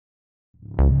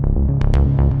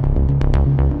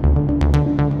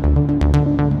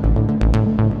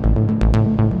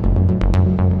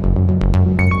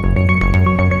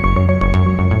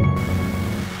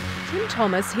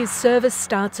Thomas, his service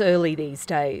starts early these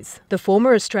days. The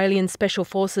former Australian Special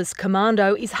Forces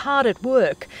commando is hard at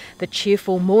work. The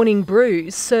cheerful morning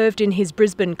brews served in his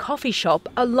Brisbane coffee shop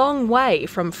a long way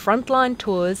from frontline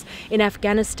tours in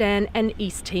Afghanistan and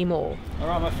East Timor. All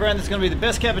right, my friend, this is going to be the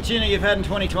best cappuccino you've had in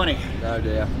 2020. No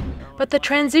doubt. But the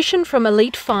transition from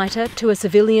elite fighter to a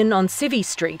civilian on Civvy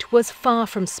Street was far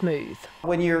from smooth.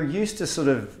 When you're used to sort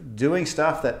of doing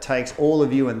stuff that takes all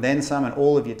of you and then some and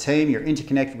all of your team, you're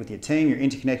interconnected with your team, you're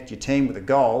interconnected with your team with a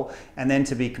goal, and then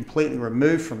to be completely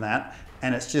removed from that,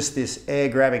 and it's just this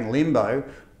air-grabbing limbo,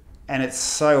 and it's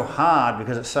so hard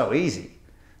because it's so easy,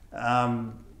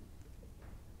 and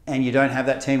you don't have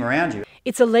that team around you.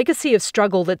 It's a legacy of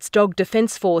struggle that's dogged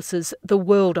Defence Forces the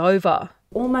world over.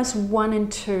 Almost 1 in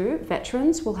 2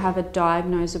 veterans will have a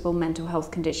diagnosable mental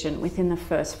health condition within the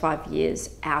first 5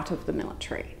 years out of the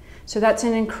military. So that's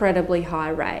an incredibly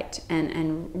high rate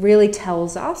and really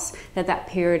tells us that that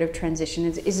period of transition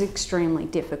is extremely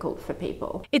difficult for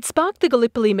people. It sparked the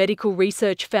Gallipoli Medical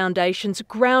Research Foundation's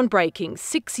groundbreaking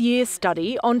 6-year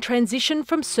study on transition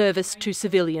from service to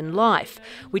civilian life,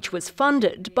 which was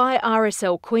funded by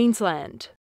RSL Queensland.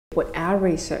 What our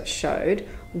research showed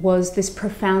was this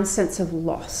profound sense of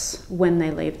loss when they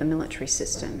leave the military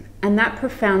system. And that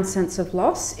profound sense of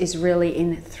loss is really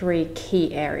in 3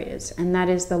 key areas, and that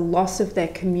is the loss of their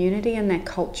community and their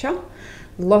culture,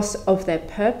 loss of their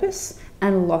purpose,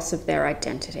 and loss of their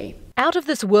identity. Out of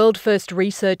this world-first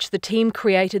research, the team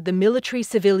created the Military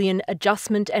Civilian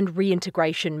Adjustment and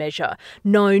Reintegration Measure,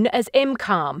 known as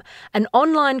M-CARM, an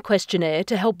online questionnaire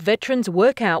to help veterans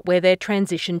work out where their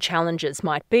transition challenges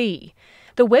might be.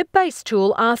 The web-based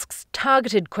tool asks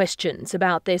targeted questions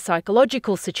about their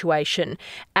psychological situation,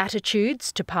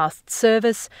 attitudes to past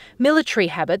service, military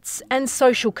habits and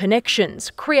social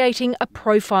connections, creating a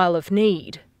profile of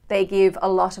need. They give a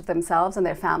lot of themselves, and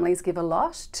their families give a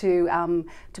lot to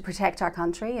protect our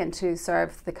country and to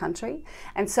serve the country.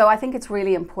 And so I think it's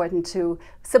really important to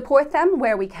support them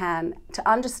where we can, to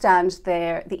understand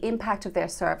the impact of their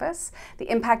service,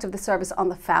 the impact of the service on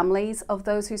the families of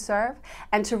those who serve,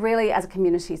 and to really, as a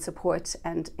community, support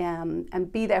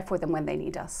and be there for them when they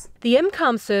need us. The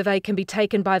M-CARM survey can be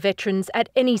taken by veterans at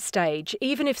any stage,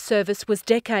 even if service was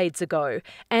decades ago,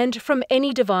 and from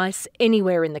any device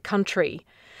anywhere in the country.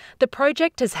 The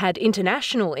project has had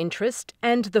international interest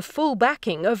and the full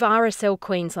backing of RSL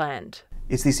Queensland.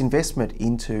 It's this investment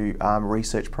into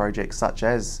research projects such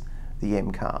as the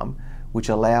M-CARM, which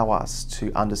allow us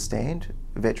to understand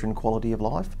veteran quality of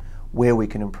life, where we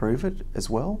can improve it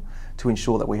as well, to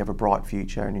ensure that we have a bright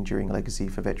future and enduring legacy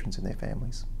for veterans and their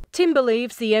families. Tim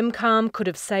believes the M-CARM could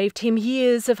have saved him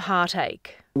years of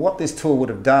heartache. What this tool would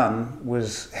have done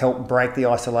was help break the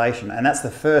isolation, and that's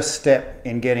the first step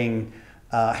in getting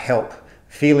help.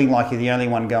 Feeling like you're the only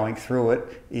one going through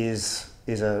it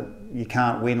you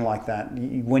can't win like that.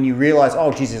 When you realise,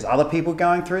 oh geez, there's other people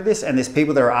going through this, and there's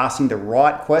people that are asking the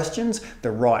right questions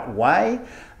the right way,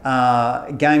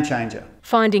 game changer.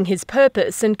 Finding his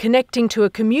purpose and connecting to a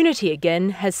community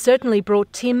again has certainly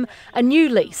brought Tim a new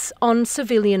lease on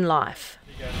civilian life.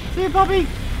 See you, Bobby.